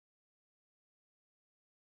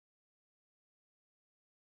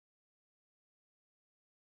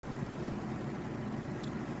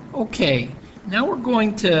Okay, now we're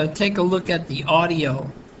going to take a look at the audio.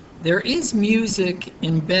 There is music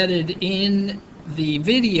embedded in the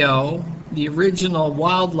video, the original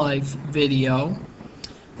wildlife video,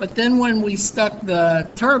 but then when we stuck the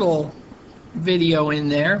turtle video in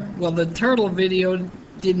there, well, the turtle video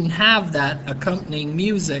didn't have that accompanying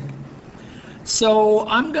music. So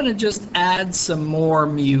I'm going to just add some more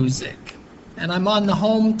music. And I'm on the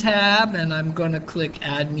Home tab, and I'm going to click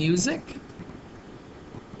Add Music.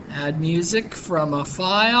 Add music from a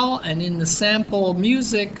file, and in the sample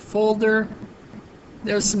music folder,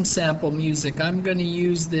 there's some sample music. I'm going to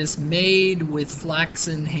use this Made with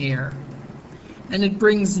Flaxen Hair. And it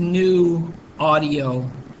brings new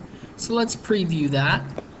audio. So let's preview that.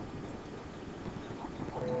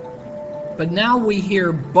 But now we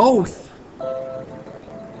hear both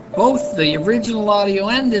the original audio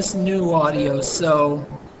and this new audio, so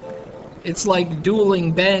it's like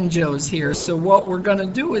dueling banjos here. So what we're going to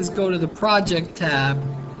do is go to the Project tab,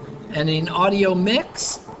 and in Audio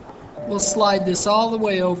Mix, we'll slide this all the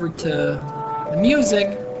way over to the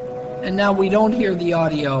music, and now we don't hear the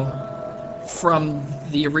audio from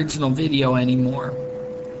the original video anymore.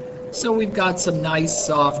 So we've got some nice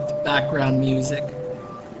soft background music,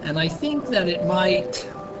 and I think that it might...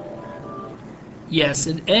 Yes,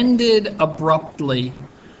 it ended abruptly.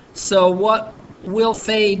 So what we'll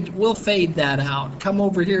fade that out. Come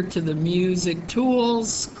over here to the music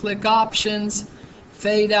tools, click options,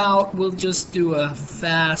 fade out. We'll just do a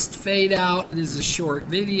fast fade out. This is a short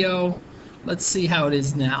video. Let's see how it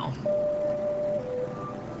is now.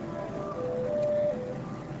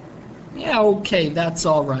 Yeah, okay, that's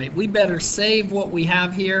all right. We better save what we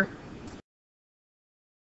have here.